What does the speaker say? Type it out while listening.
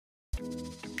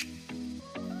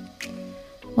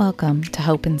Welcome to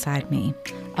Hope Inside Me,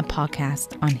 a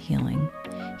podcast on healing.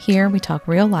 Here we talk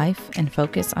real life and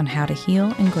focus on how to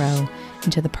heal and grow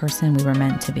into the person we were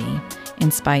meant to be, in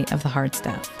spite of the hard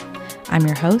stuff. I'm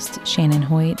your host, Shannon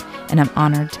Hoyt, and I'm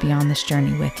honored to be on this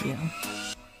journey with you.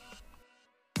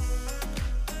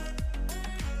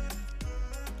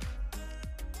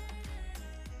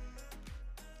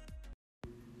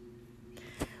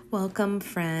 Welcome,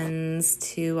 friends,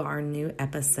 to our new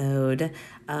episode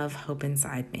of Hope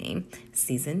Inside Me,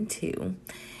 Season 2.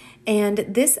 And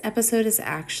this episode is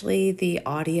actually the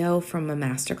audio from a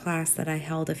masterclass that I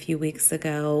held a few weeks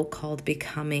ago called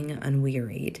Becoming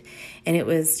Unwearied. And it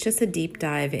was just a deep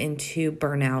dive into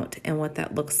burnout and what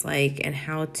that looks like and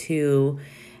how to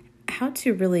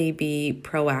really be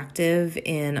proactive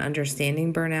in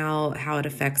understanding burnout, how it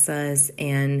affects us,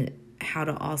 and how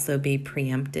to also be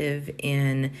preemptive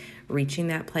in reaching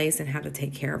that place and how to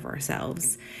take care of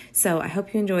ourselves. So I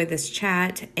hope you enjoyed this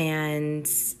chat, and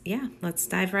yeah, let's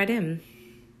dive right in.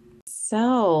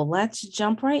 So let's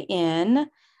jump right in.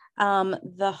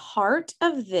 The heart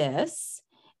of this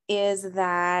is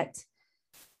that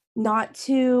not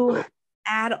to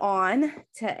add on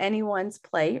to anyone's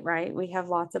plate, right? We have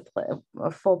lots of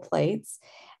full plates,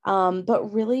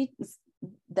 but really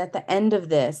at the end of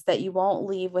this, that you won't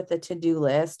leave with a to-do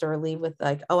list or leave with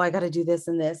like, oh, I got to do this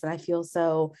and this, and I feel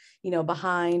so,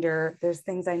 behind, or there's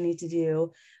things I need to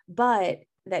do, but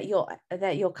that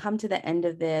you'll come to the end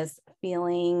of this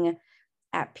feeling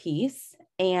at peace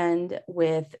and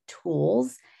with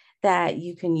tools that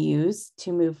you can use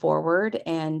to move forward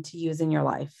and to use in your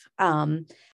life.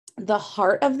 The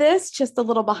heart of this, just a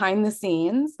little behind the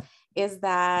scenes, is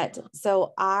that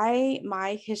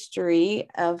my history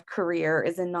of career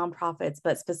is in nonprofits,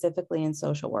 but specifically in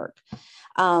social work.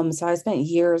 So I spent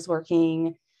years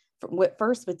working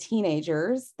first with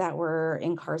teenagers that were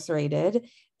incarcerated,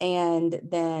 and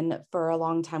then for a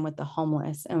long time with the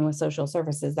homeless and with social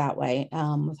services that way,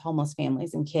 with homeless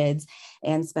families and kids,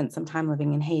 and spent some time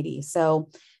living in Haiti. So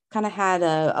kind of had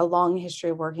a long history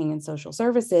of working in social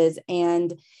services.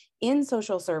 And in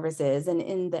social services and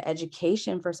in the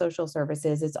education for social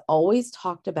services, it's always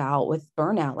talked about with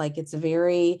burnout. Like it's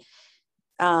very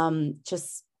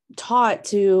just taught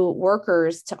to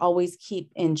workers to always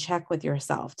keep in check with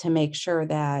yourself to make sure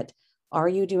that, are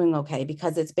you doing okay?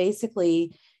 Because it's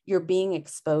basically you're being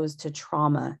exposed to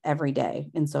trauma every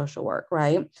day in social work,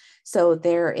 right? So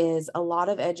there is a lot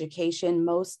of education.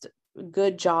 Most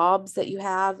good jobs that you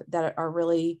have that are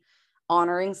really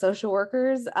honoring social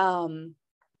workers,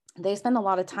 they spend a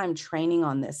lot of time training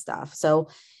on this stuff. So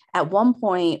at one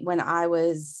point when I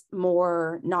was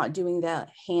more not doing the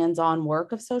hands-on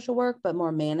work of social work, but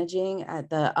more managing at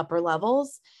the upper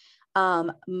levels,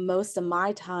 most of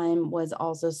my time was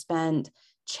also spent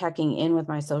checking in with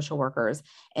my social workers,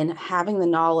 and having the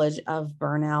knowledge of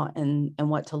burnout and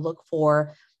what to look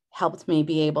for helped me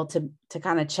be able to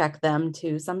kind of check them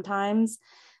too sometimes.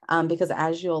 Because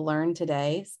as you'll learn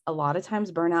today, a lot of times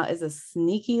burnout is a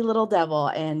sneaky little devil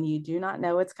and you do not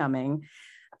know it's coming.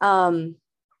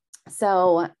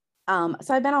 So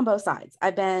I've been on both sides.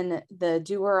 I've been the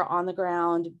doer on the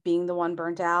ground, being the one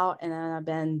burnt out, and then I've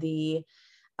been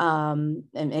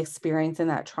and experiencing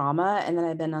that trauma. And then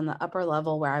I've been on the upper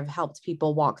level where I've helped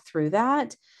people walk through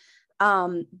that.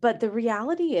 But the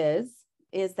reality is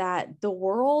that the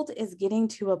world is getting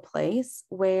to a place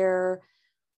where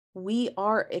we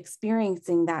are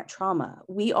experiencing that trauma.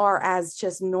 We are, as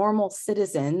just normal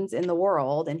citizens in the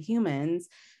world and humans,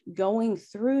 going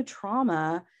through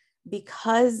trauma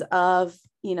because of,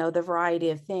 the variety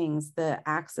of things, the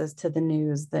access to the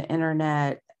news, the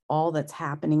internet, all that's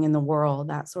happening in the world,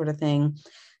 that sort of thing.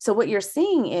 So what you're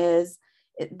seeing is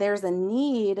there's a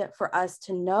need for us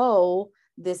to know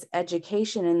this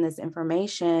education and this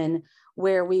information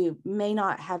where we may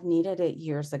not have needed it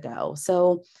years ago.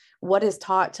 So what is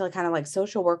taught to kind of like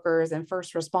social workers and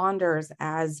first responders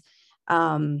as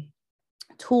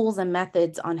tools and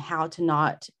methods on how to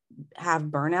not have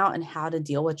burnout and how to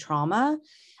deal with trauma,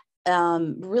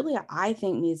 really, I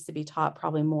think needs to be taught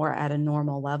probably more at a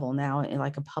normal level now, in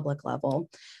like a public level.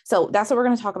 So that's what we're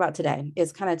going to talk about today,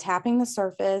 is kind of tapping the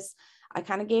surface. I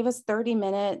kind of gave us 30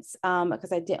 minutes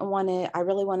because I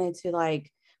really wanted to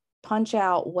like punch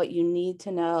out what you need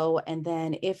to know. And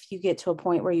then if you get to a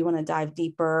point where you want to dive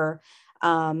deeper,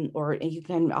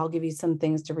 I'll give you some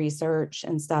things to research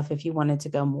and stuff if you wanted to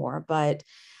go more. But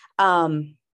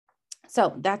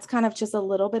so that's kind of just a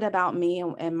little bit about me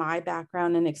and my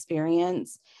background and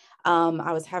experience.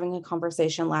 I was having a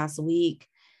conversation last week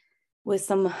with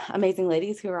some amazing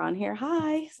ladies who are on here.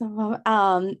 Hi.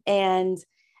 And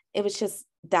it was just,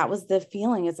 that was the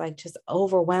feeling. It's like just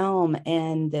overwhelm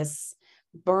and this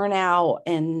burnout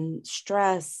and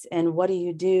stress and what do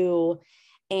you do?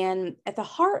 And at the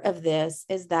heart of this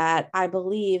is that I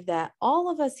believe that all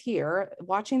of us here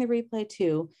watching the replay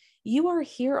too, you are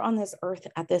here on this earth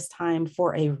at this time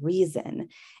for a reason.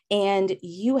 And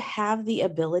you have the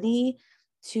ability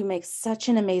to make such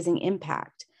an amazing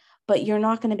impact. But you're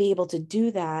not going to be able to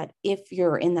do that if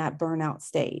you're in that burnout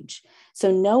stage.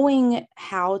 So, knowing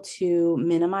how to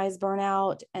minimize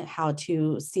burnout and how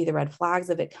to see the red flags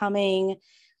of it coming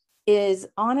is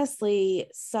honestly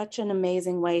such an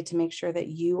amazing way to make sure that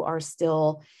you are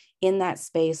still in that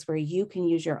space where you can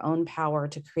use your own power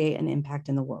to create an impact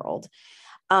in the world.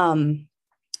 Um,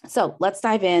 so let's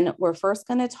dive in. We're first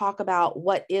going to talk about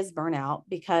what is burnout,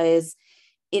 because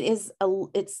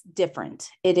it's different.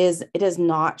 It is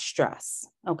not stress.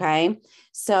 Okay.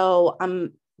 So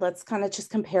let's kind of just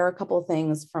compare a couple of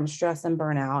things from stress and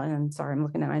burnout. And I'm sorry, I'm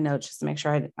looking at my notes just to make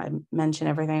sure I mention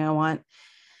everything I want.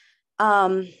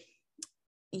 I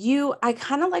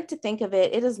kind of like to think of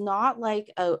it is not like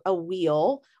a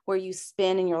wheel where you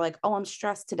spin and you're like, oh, I'm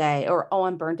stressed today, or oh,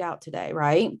 I'm burnt out today,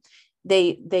 right?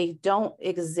 They don't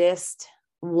exist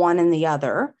one and the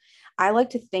other. I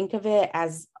like to think of it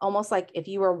as almost like if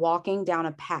you were walking down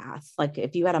a path, like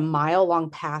if you had a mile long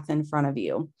path in front of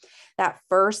you. That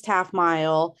first half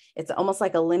mile, it's almost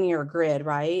like a linear grid,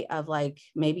 right? Of like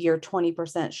maybe you're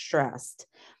 20% stressed.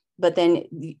 But then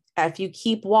if you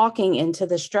keep walking into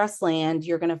the stress land,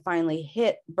 you're going to finally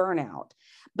hit burnout.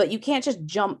 But you can't just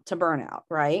jump to burnout,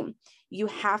 right? You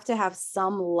have to have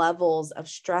some levels of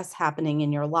stress happening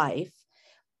in your life.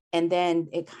 And then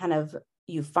it kind of,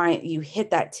 you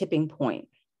hit that tipping point.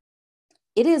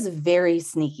 It is very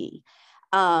sneaky.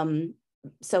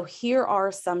 So here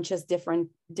are some just different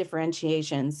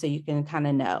differentiations so you can kind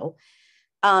of know.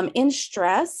 In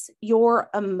stress, your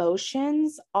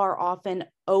emotions are often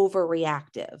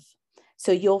overreactive.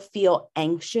 So you'll feel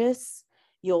anxious.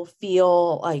 You'll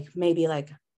feel like maybe like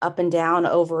up and down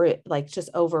over it, like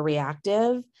just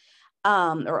overreactive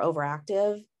or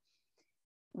overactive.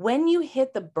 When you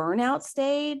hit the burnout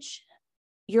stage,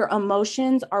 your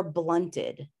emotions are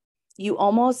blunted. You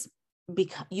almost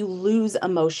you lose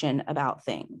emotion about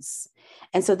things.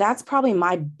 And so that's probably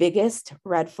my biggest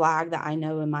red flag that I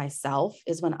know in myself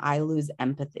is when I lose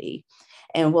empathy.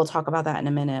 And we'll talk about that in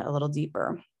a minute, a little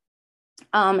deeper.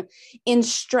 In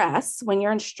stress, when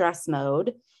you're in stress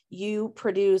mode, you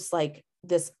produce like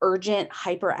this urgent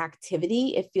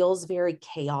hyperactivity. It feels very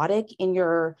chaotic in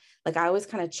your, like I always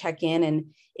kind of check in,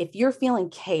 and if you're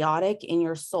feeling chaotic in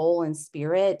your soul and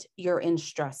spirit, you're in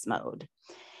stress mode.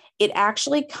 It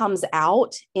actually comes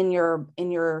out in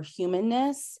your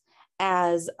humanness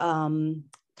as kind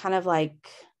of like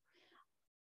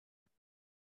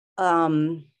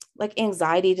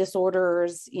anxiety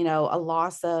disorders, a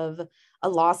loss of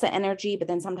energy, but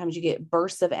then sometimes you get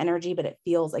bursts of energy, but it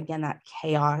feels again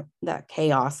that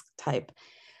chaos type.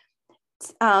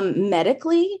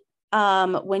 Medically,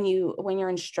 when you're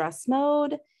in stress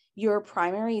mode, your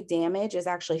primary damage is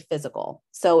actually physical.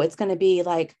 So it's going to be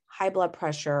like high blood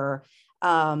pressure,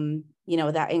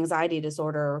 that anxiety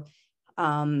disorder.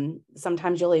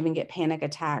 Sometimes you'll even get panic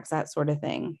attacks, that sort of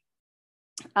thing.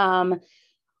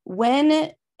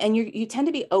 When and you tend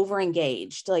to be over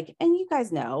engaged, like, and you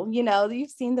guys know, you've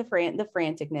seen the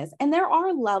franticness, and there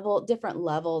are different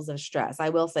levels of stress. I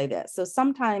will say this. So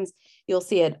sometimes you'll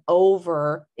see it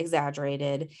over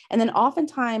exaggerated. And then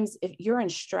oftentimes if you're in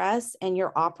stress and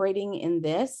you're operating in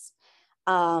this,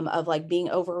 of like being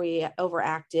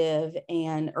overactive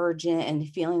and urgent and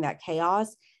feeling that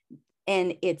chaos,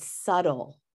 and it's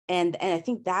subtle. And I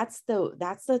think that's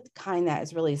the kind that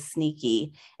is really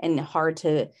sneaky and hard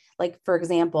to, like, for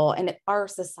example, and our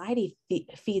society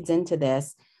feeds into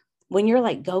this. When you're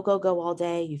like go go go all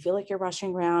day, you feel like you're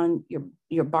rushing around,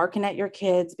 you're barking at your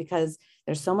kids because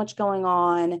there's so much going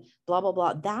on, blah blah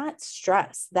blah. That's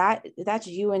stress. That's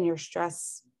you and your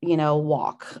stress,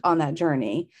 walk on that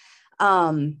journey.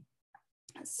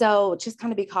 So just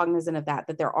kind of be cognizant of that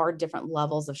there are different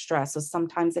levels of stress. So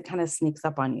sometimes it kind of sneaks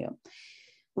up on you.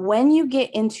 When you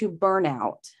get into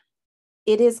burnout,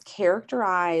 it is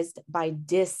characterized by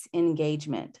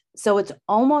disengagement. So it's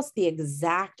almost the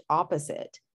exact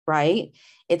opposite, right?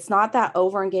 It's not that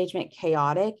overengagement,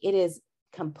 chaotic. It is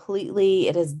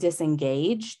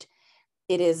disengaged.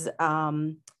 It is,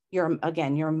 your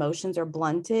emotions are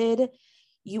blunted.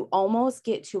 You almost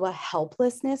get to a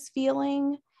helplessness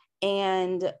feeling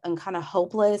and kind of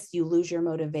hopeless. You lose your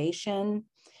motivation.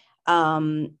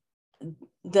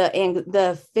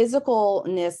 The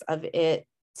physicalness of it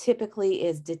typically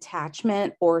is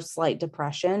detachment or slight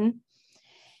depression.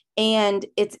 And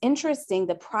it's interesting,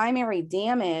 the primary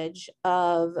damage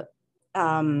of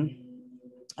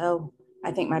Oh,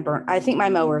 I think my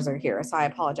mowers are here, so I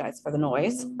apologize for the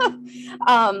noise.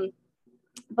 um,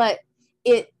 but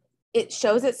it it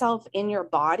shows itself in your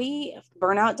body.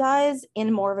 Burnout does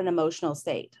in more of an emotional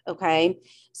state. Okay,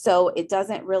 so it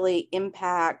doesn't really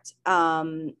impact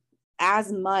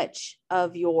as much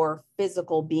of your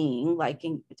physical being, like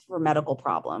for medical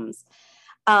problems.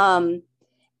 Um,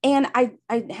 and I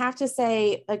have to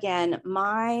say again,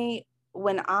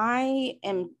 when I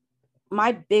am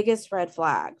my biggest red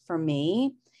flag for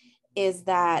me is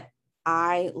that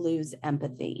I lose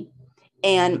empathy.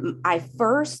 And I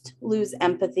first lose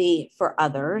empathy for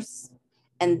others,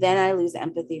 and then I lose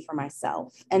empathy for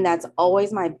myself. And that's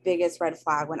always my biggest red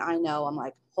flag when I know I'm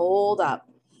like, hold up,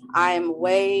 I'm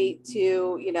way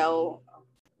too,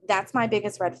 that's my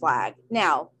biggest red flag.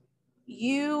 Now,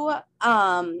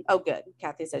 oh, good.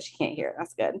 Kathy says she can't hear.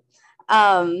 That's good.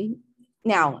 Um,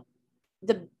 now,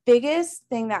 the biggest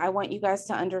thing that I want you guys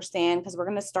to understand, because we're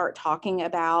going to start talking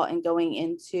about and going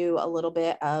into a little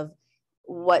bit of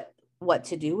what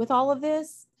to do with all of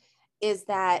this, is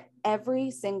that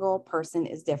every single person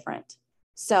is different.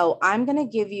 So I'm going to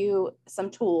give you some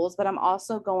tools, but I'm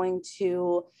also going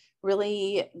to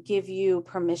really give you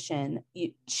permission.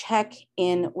 You check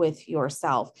in with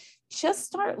yourself. Just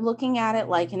start looking at it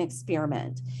like an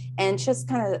experiment and just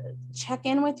kind of check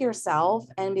in with yourself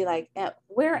and be like,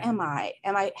 where am I?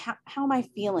 How am I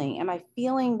feeling? Am I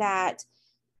feeling that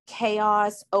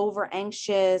chaos, over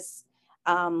anxious,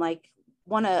 like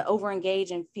want to over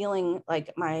engage and feeling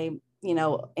like my,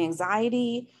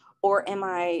 anxiety? Or am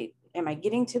I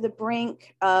getting to the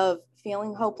brink of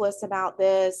feeling hopeless about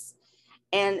this?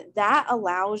 And that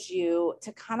allows you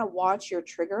to kind of watch your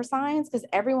trigger signs, because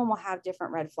everyone will have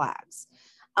different red flags.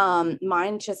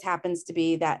 Mine just happens to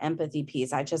be that empathy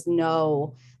piece. I just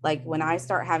know, like, when I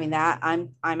start having that,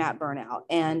 I'm at burnout.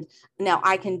 And now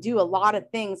I can do a lot of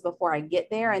things before I get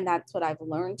there. And that's what I've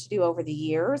learned to do over the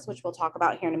years, which we'll talk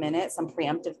about here in a minute, some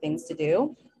preemptive things to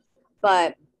do.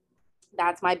 But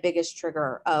that's my biggest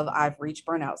trigger of I've reached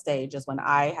burnout stage, is when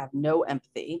I have no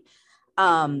empathy.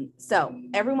 So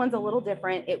everyone's a little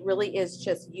different. It really is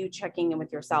just you checking in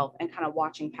with yourself and kind of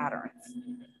watching patterns.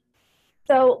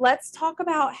 So let's talk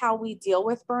about how we deal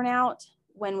with burnout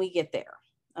when we get there.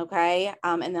 Okay.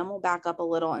 And then we'll back up a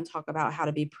little and talk about how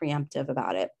to be preemptive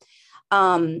about it.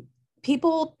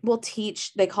 People will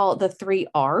teach, they call it the 3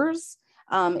 R's,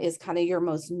 is kind of your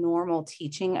most normal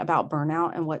teaching about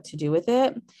burnout and what to do with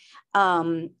it.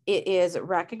 It is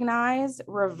recognize,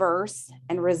 reverse,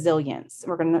 and resilience.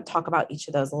 We're going to talk about each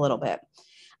of those a little bit.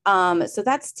 So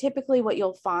that's typically what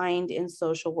you'll find in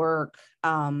social work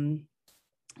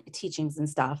teachings and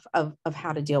stuff of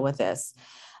how to deal with this.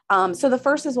 So the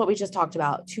first is what we just talked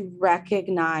about, to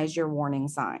recognize your warning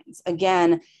signs.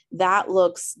 Again, that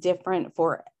looks different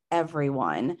for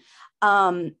everyone.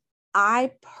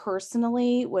 I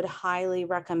personally would highly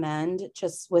recommend,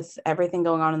 just with everything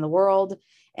going on in the world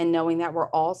and knowing that we're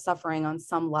all suffering on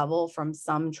some level from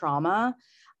some trauma,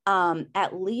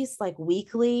 at least like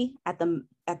weekly, at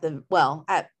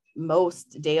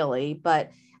most daily,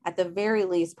 but at the very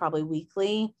least, probably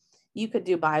weekly. You could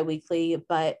do bi-weekly,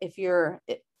 but if you're,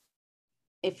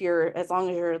 as long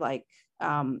as you're like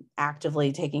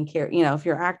actively taking care, if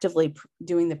you're actively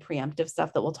doing the preemptive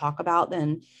stuff that we'll talk about,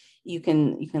 then you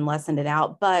can lessen it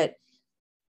out. But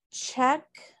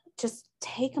just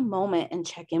take a moment and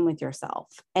check in with yourself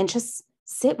and just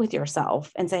sit with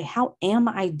yourself and say, how am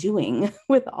I doing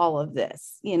with all of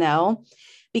this?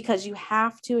 Because you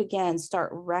have to, again, start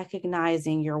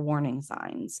recognizing your warning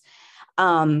signs.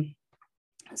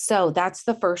 So that's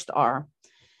the first R.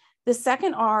 The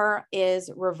second R is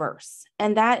reverse.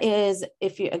 And that is,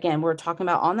 we're talking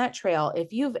about on that trail,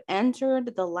 if you've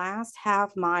entered the last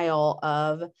half mile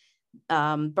of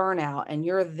burnout and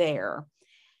you're there,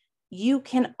 you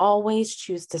can always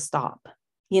choose to stop.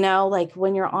 Like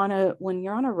when you're on a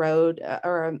road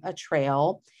or a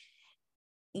trail,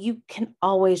 you can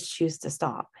always choose to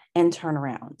stop and turn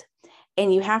around.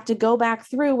 And you have to go back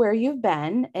through where you've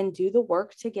been and do the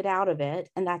work to get out of it.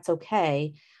 And that's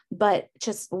okay. But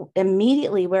just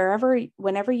immediately,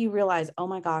 whenever you realize, oh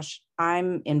my gosh,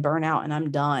 I'm in burnout and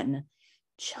I'm done,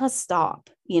 just stop,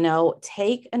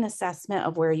 take an assessment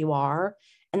of where you are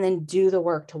and then do the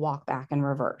work to walk back in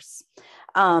reverse.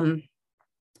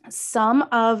 Some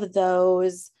of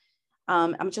those,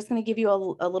 I'm just going to give you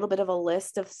a little bit of a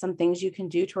list of some things you can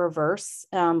do to reverse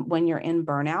when you're in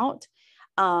burnout.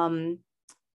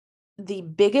 The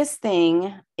biggest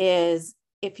thing is,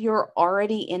 if you're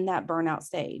already in that burnout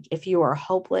stage, if you are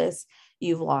hopeless,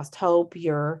 you've lost hope,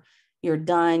 you're you're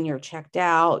done, you're checked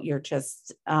out, you're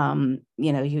just,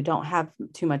 you don't have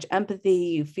too much empathy,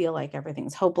 you feel like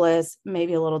everything's hopeless,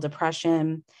 maybe a little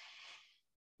depression.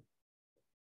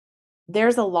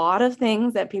 There's a lot of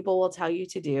things that people will tell you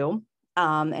to do.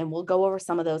 And we'll go over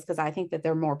some of those because I think that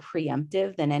they're more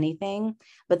preemptive than anything.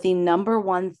 But the number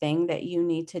one thing that you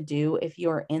need to do if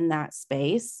you're in that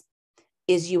space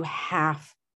is you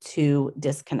have to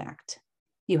disconnect.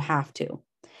 You have to.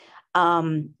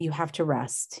 You have to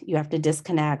rest. You have to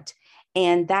disconnect.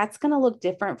 And that's going to look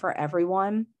different for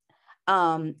everyone.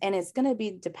 And it's going to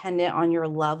be dependent on your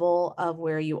level of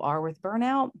where you are with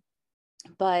burnout.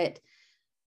 But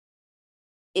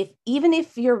even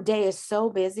if your day is so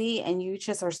busy and you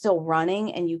just are still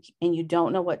running and you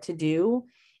don't know what to do,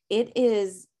 it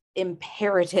is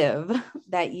imperative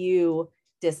that you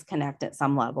disconnect at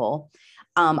some level.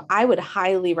 I would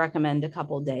highly recommend a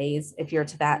couple days if you're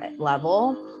to that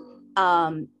level.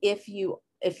 If you're,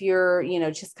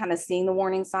 just kind of seeing the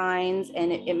warning signs,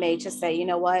 and it may just say, you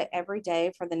know what, every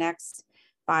day for the next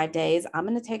 5 days, I'm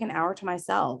going to take an hour to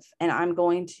myself, and I'm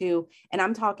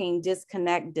talking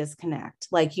disconnect.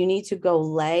 Like, you need to go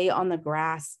lay on the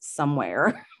grass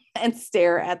somewhere and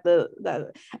stare at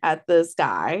the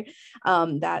sky,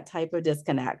 that type of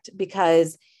disconnect,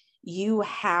 because you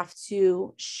have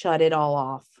to shut it all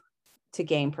off to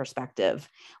gain perspective.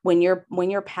 When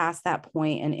you're past that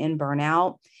point and in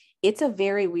burnout, it's a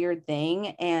very weird thing.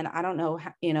 And I don't know,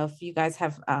 if you guys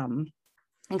have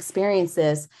experienced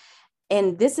this.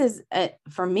 And this is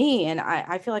for me, and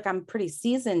I feel like I'm pretty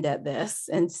seasoned at this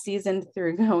and seasoned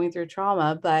through going through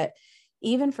trauma. But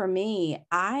even for me,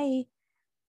 I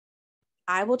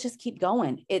will just keep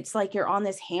going. It's like you're on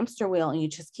this hamster wheel and you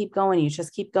just keep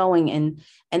going. And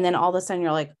then all of a sudden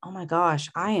you're like, oh my gosh,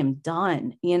 I am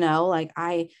done. Like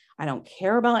I don't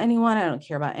care about anyone. I don't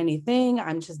care about anything.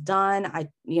 I'm just done.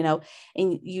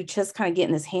 And you just kind of get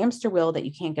in this hamster wheel that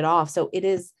you can't get off. So it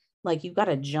is like, you've got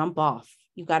to jump off.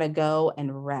 You got to go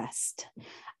and rest.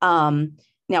 Now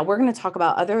we're going to talk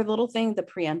about other little things, the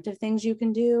preemptive things you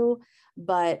can do.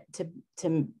 But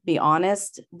to be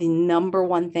honest, the number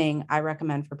one thing I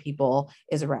recommend for people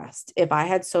is rest. If I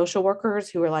had social workers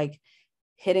who were like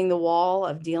hitting the wall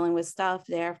of dealing with stuff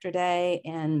day after day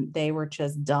and they were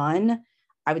just done,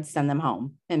 I would send them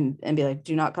home and be like,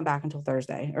 do not come back until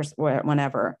Thursday or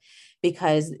whenever,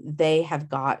 because they have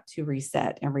got to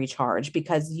reset and recharge,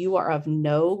 because you are of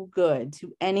no good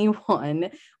to anyone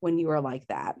when you are like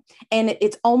that. And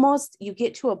it's almost, you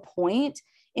get to a point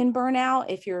in burnout,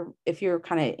 if you're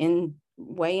kind of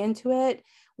way into it,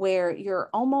 where you're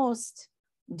almost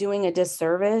doing a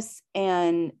disservice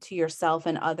and to yourself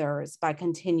and others by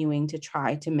continuing to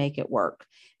try to make it work,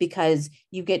 because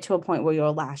you get to a point where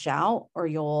you'll lash out or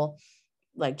you'll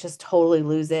like just totally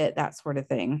lose it, that sort of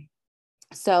thing.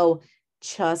 So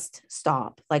just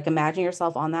stop. Like, imagine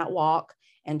yourself on that walk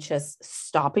and just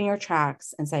stop in your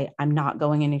tracks and say, I'm not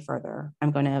going any further.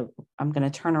 I'm going to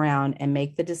turn around and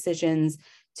make the decisions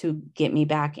to get me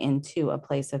back into a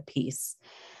place of peace.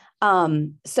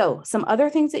 So some other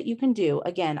things that you can do,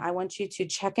 again, I want you to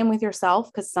check in with yourself,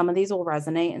 because some of these will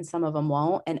resonate and some of them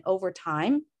won't. And over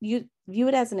time, you view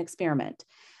it as an experiment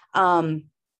of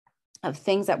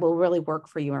things that will really work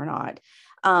for you or not.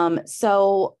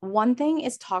 So one thing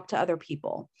is talk to other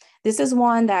people. This is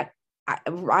one that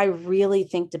I really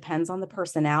think depends on the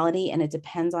personality, and it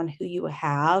depends on who you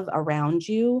have around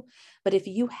you. But if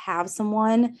you have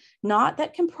someone not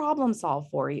that can problem solve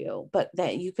for you, but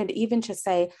that you could even just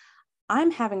say,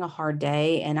 I'm having a hard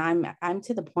day and I'm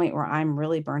to the point where I'm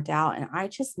really burnt out and I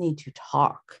just need to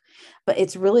talk. But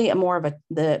it's really more of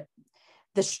the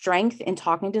strength in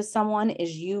talking to someone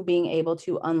is you being able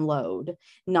to unload,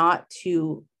 not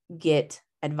to get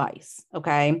advice.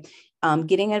 Okay.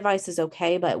 Getting advice is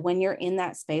okay, but when you're in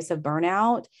that space of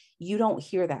burnout, you don't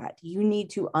hear that. You need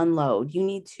to unload. You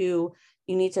need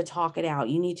to talk it out.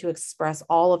 You need to express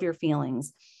all of your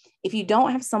feelings. If you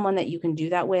don't have someone that you can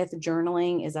do that with,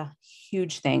 journaling is a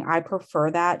huge thing. I prefer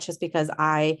that just because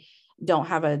I don't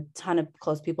have a ton of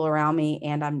close people around me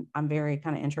and I'm very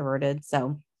kind of introverted.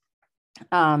 So,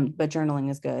 but journaling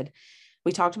is good.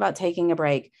 We talked about taking a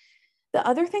break. The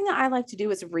other thing that I like to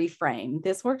do is reframe.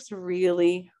 This works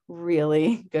really,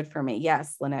 really good for me.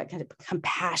 Yes, Lynette,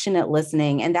 compassionate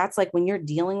listening. And that's like when you're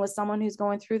dealing with someone who's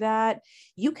going through that,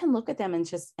 you can look at them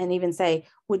and even say,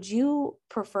 would you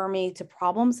prefer me to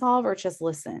problem solve or just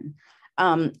listen?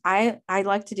 I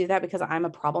like to do that because I'm a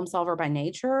problem solver by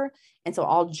nature. And so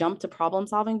I'll jump to problem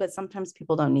solving, but sometimes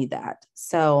people don't need that.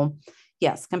 So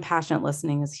yes, compassionate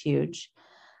listening is huge.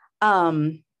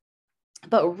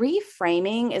 But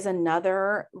reframing is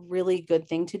another really good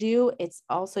thing to do. It's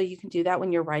also, you can do that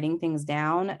when you're writing things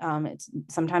down. It's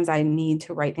sometimes I need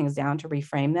to write things down to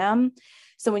reframe them.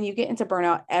 So when you get into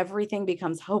burnout, everything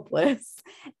becomes hopeless.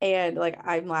 And like,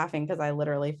 I'm laughing because I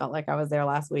literally felt like I was there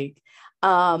last week.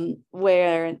 And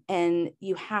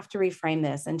you have to reframe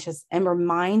this and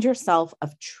remind yourself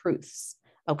of truths.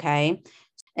 Okay.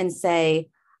 And say,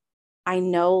 I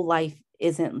know life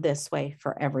isn't this way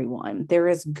for everyone. There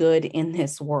is good in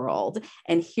this world.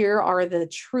 And here are the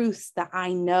truths that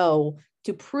I know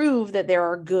to prove that there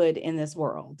are good in this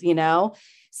world, you know?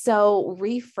 So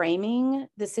reframing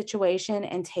the situation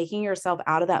and taking yourself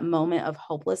out of that moment of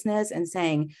hopelessness and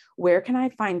saying, where can I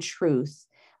find truth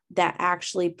that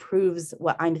actually proves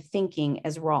what I'm thinking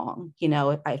is wrong? You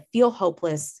know, I feel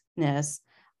hopelessness,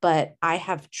 but I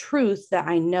have truth that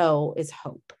I know is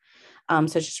hope.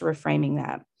 So just reframing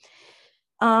that.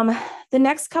 The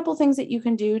next couple things that you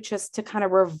can do just to kind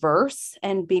of reverse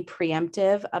and be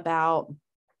preemptive about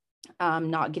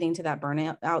not getting to that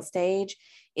burnout stage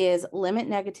is limit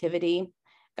negativity.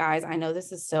 Guys, I know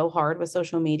this is so hard with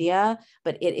social media,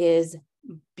 but it is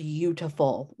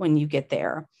beautiful when you get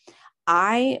there.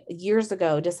 I years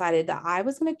ago decided that I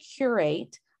was going to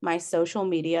curate my social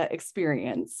media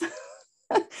experience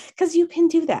because you can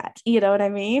do that. You know what I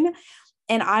mean?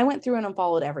 And I went through and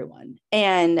unfollowed everyone.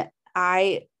 And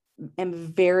I am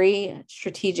very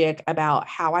strategic about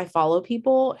how I follow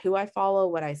people, who I follow,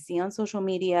 what I see on social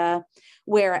media,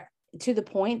 where to the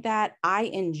point that I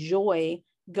enjoy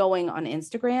going on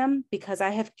Instagram because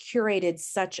I have curated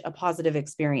such a positive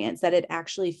experience that it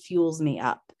actually fuels me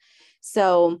up.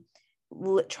 So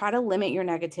try to limit your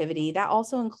negativity. That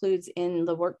also includes in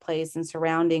the workplace and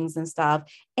surroundings and stuff,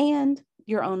 and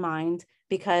your own mind,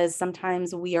 because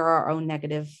sometimes we are our own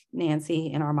negative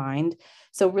Nancy in our mind.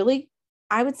 So really,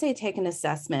 I would say take an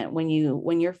assessment when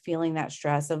you're feeling that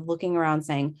stress of looking around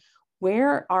saying,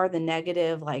 where are the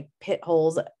negative like pit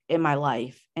holes in my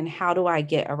life and how do I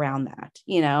get around that?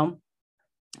 You know,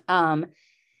 another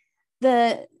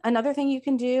thing you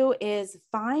can do is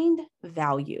find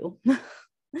value.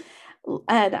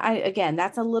 And again,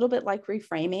 that's a little bit like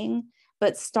reframing,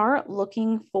 but start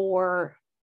looking for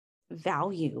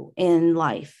value in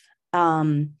life.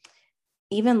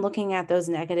 Even looking at those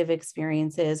negative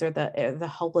experiences or the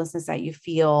hopelessness that you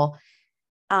feel,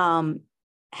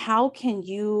 how can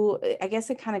you, I guess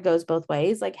it kind of goes both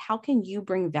ways. Like, how can you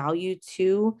bring value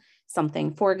to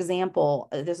something? For example,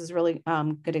 this is really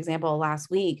good example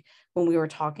last week when we were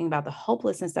talking about the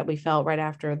hopelessness that we felt right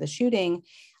after the shooting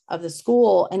of the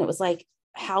school. And it was like,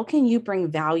 how can you bring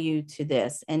value to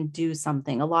this and do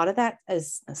something? A lot of that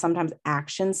is sometimes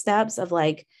action steps of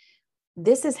like,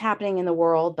 this is happening in the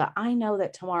world, but I know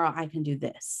that tomorrow I can do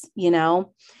this, you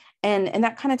know? And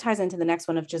that kind of ties into the next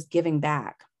one of just giving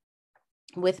back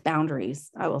with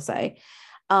boundaries, I will say.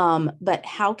 But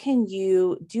how can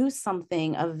you do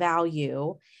something of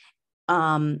value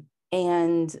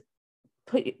and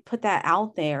put that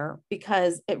out there,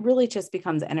 because it really just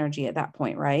becomes energy at that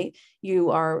point, right?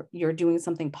 You're doing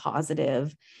something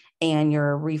positive and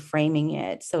you're reframing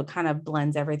it. So it kind of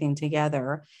blends everything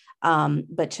together.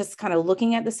 But just kind of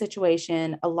looking at the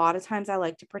situation, a lot of times I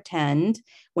like to pretend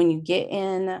when you get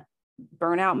in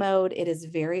burnout mode, it is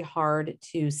very hard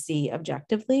to see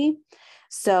objectively.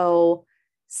 So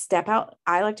step out.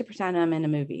 I like to pretend I'm in a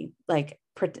movie, like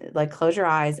close your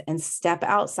eyes and step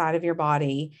outside of your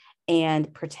body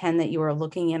and pretend that you are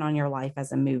looking in on your life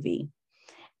as a movie.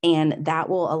 And that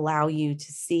will allow you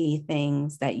to see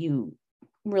things that you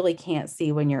really can't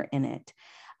see when you're in it.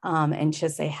 And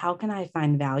just say, how can I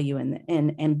find value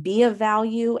and be of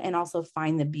value and also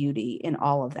find the beauty in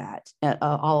all of that,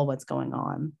 all of what's going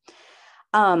on.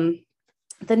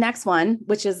 The next one,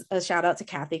 which is a shout out to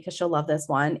Kathy, because she'll love this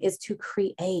one, is to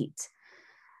create.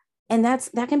 And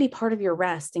that can be part of your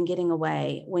rest and getting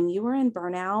away. When you are in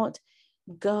burnout,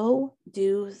 go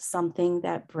do something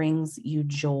that brings you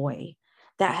joy,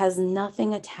 that has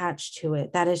nothing attached to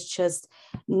it. That is just,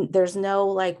 there's no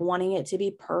like wanting it to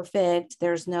be perfect.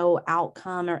 There's no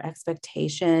outcome or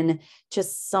expectation,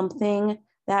 just something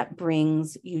that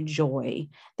brings you joy.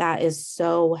 That is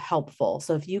so helpful.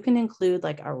 So if you can include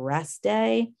like a rest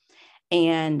day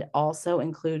and also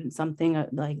include something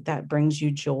like that brings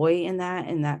you joy in that,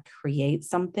 and that creates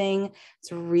something,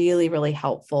 it's really, really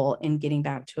helpful in getting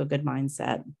back to a good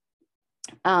mindset.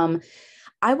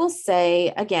 I will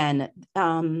say again,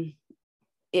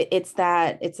 it's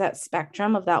that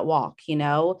spectrum of that walk, you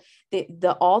know,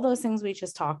 all those things we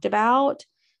just talked about.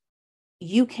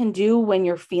 you can do when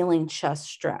you're feeling just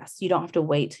stress. You don't have to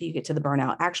wait till you get to the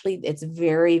burnout. Actually, it's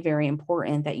very, very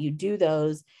important that you do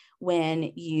those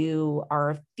when you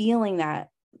are feeling that,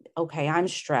 okay, I'm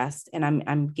stressed and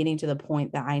I'm getting to the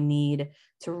point that I need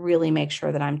to really make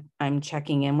sure that I'm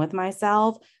checking in with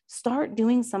myself. Start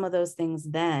doing some of those things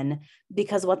then,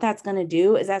 because what that's going to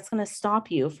do is that's going to stop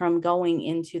you from going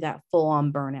into that full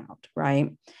on burnout,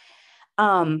 right?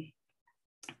 Um,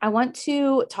 I want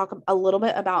to talk a little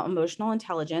bit about emotional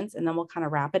intelligence and then we'll kind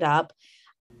of wrap it up.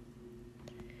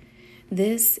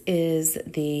 This is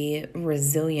the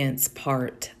resilience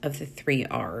part of the 3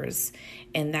 R's,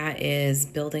 and that is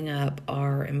building up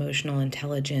our emotional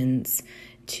intelligence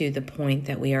to the point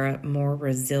that we are more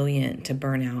resilient to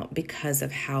burnout because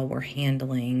of how we're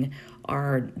handling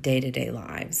our day-to-day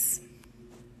lives.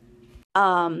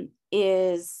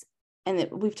 Is, and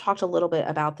we've talked a little bit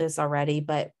about this already,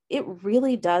 but it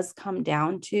really does come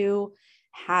down to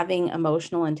having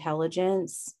emotional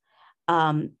intelligence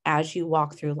as you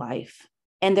walk through life.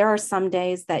 And there are some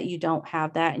days that you don't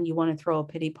have that and you want to throw a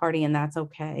pity party, and that's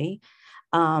okay.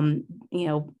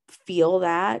 Feel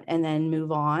that and then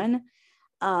move on.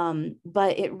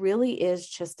 But it really is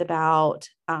just about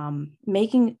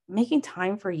making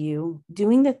time for you,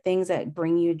 doing the things that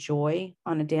bring you joy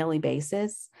on a daily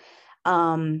basis.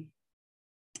 Um,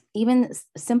 Even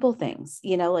simple things,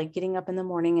 like getting up in the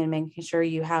morning and making sure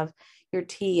you have your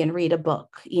tea and read a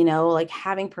book, like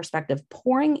having perspective,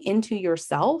 pouring into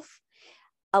yourself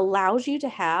allows you to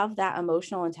have that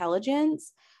emotional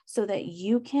intelligence so that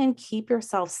you can keep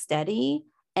yourself steady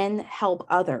and help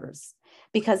others.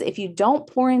 Because if you don't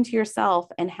pour into yourself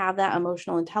and have that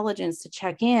emotional intelligence to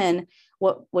check in,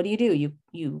 what do?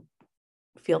 You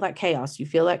feel that chaos,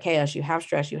 you have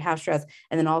stress,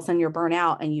 and then all of a sudden you're burnt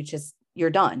out and you're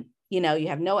done. You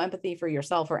have no empathy for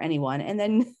yourself or anyone, and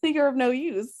then you're of no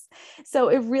use. So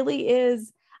it really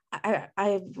is.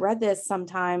 I've read this some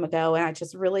time ago and I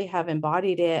just really have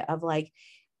embodied it of like,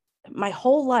 my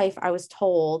whole life, I was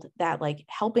told that like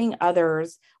helping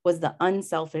others was the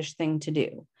unselfish thing to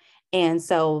do. And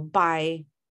so by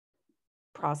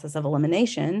process of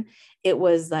elimination, it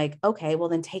was like, okay, well,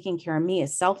 then taking care of me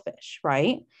is selfish,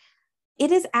 right?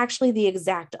 It is actually the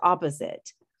exact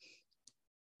opposite.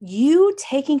 You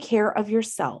taking care of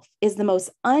yourself is the most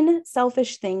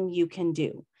unselfish thing you can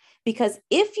do. Because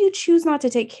if you choose not to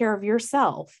take care of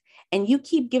yourself and you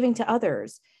keep giving to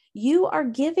others, you are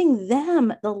giving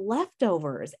them the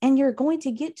leftovers, and you're going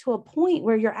to get to a point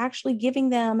where you're actually giving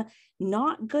them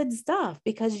not good stuff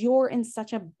because you're in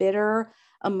such a bitter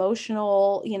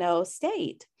emotional,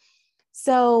 state.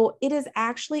 So it is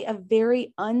actually a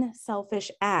very unselfish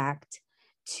act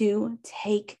to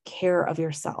take care of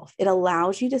yourself. It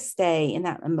allows you to stay in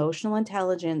that emotional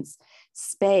intelligence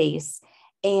space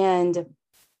and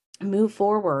move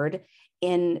forward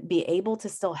and be able to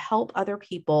still help other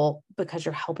people because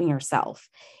you're helping yourself.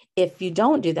 If you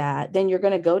don't do that, then you're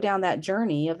going to go down that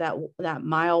journey of that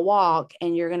mile walk,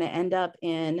 and you're going to end up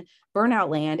in burnout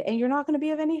land, and you're not going to be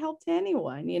of any help to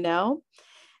anyone.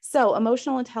 So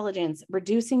emotional intelligence,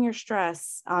 reducing your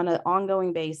stress on an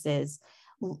ongoing basis,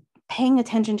 paying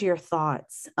attention to your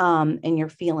thoughts and your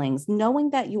feelings,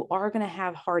 knowing that you are going to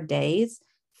have hard days,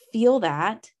 feel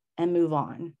that and move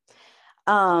on.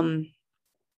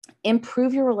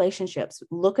 Improve your relationships.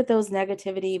 Look at those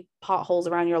negativity potholes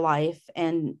around your life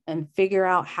and figure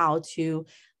out how to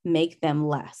make them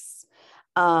less.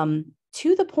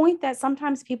 To the point that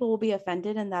sometimes people will be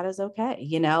offended, and that is okay.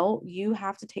 You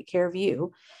have to take care of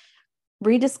you.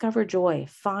 Rediscover joy,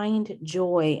 find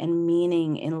joy and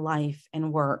meaning in life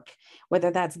and work, whether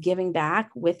that's giving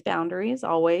back with boundaries,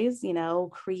 always,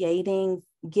 creating,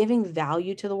 giving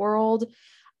value to the world,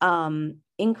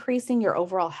 increasing your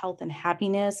overall health and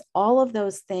happiness. All of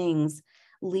those things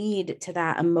lead to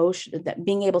that emotion, that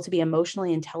being able to be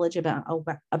emotionally intelligent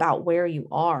about where you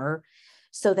are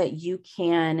so that you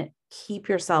can keep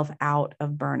yourself out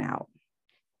of burnout.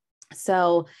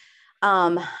 So,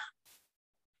 kind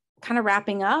of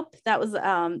wrapping up, that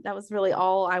was really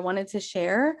all I wanted to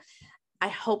share. I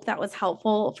hope that was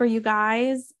helpful for you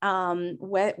guys,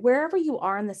 wherever you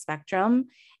are in the spectrum.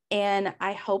 And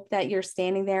I hope that you're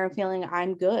standing there and feeling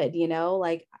I'm good,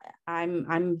 like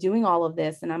I'm doing all of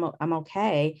this and I'm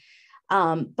okay.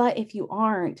 But if you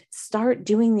aren't, start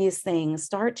doing these things.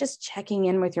 Start just checking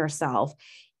in with yourself.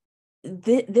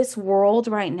 This world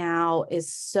right now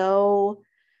is so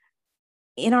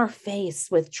in our face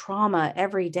with trauma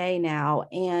every day now,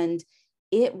 and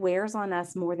it wears on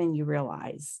us more than you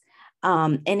realize.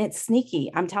 And it's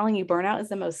sneaky. I'm telling you, burnout is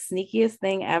the most sneakiest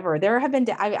thing ever. There have been,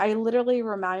 I literally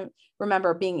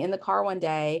remember being in the car one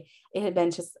day. It had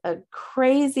been just a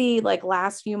crazy, like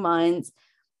last few months.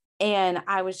 And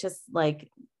I was just like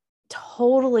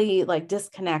totally like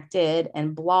disconnected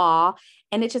and blah.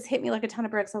 And it just hit me like a ton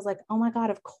of bricks. I was like, oh my God,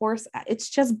 of course it's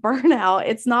just burnout.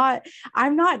 It's not,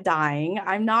 I'm not dying.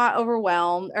 I'm not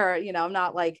overwhelmed or, I'm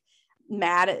not like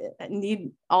mad at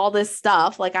need all this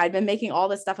stuff. Like I'd been making all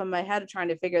this stuff in my head trying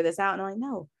to figure this out. And I'm like,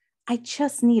 no, I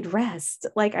just need rest.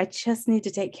 Like I just need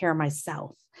to take care of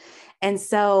myself. And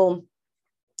so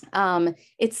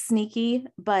it's sneaky,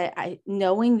 but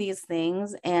knowing these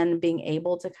things and being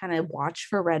able to kind of watch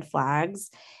for red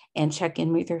flags and check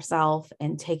in with yourself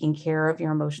and taking care of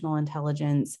your emotional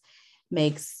intelligence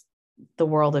makes the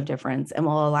world of difference and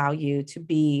will allow you to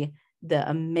be the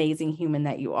amazing human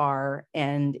that you are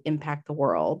and impact the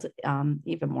world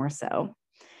even more so.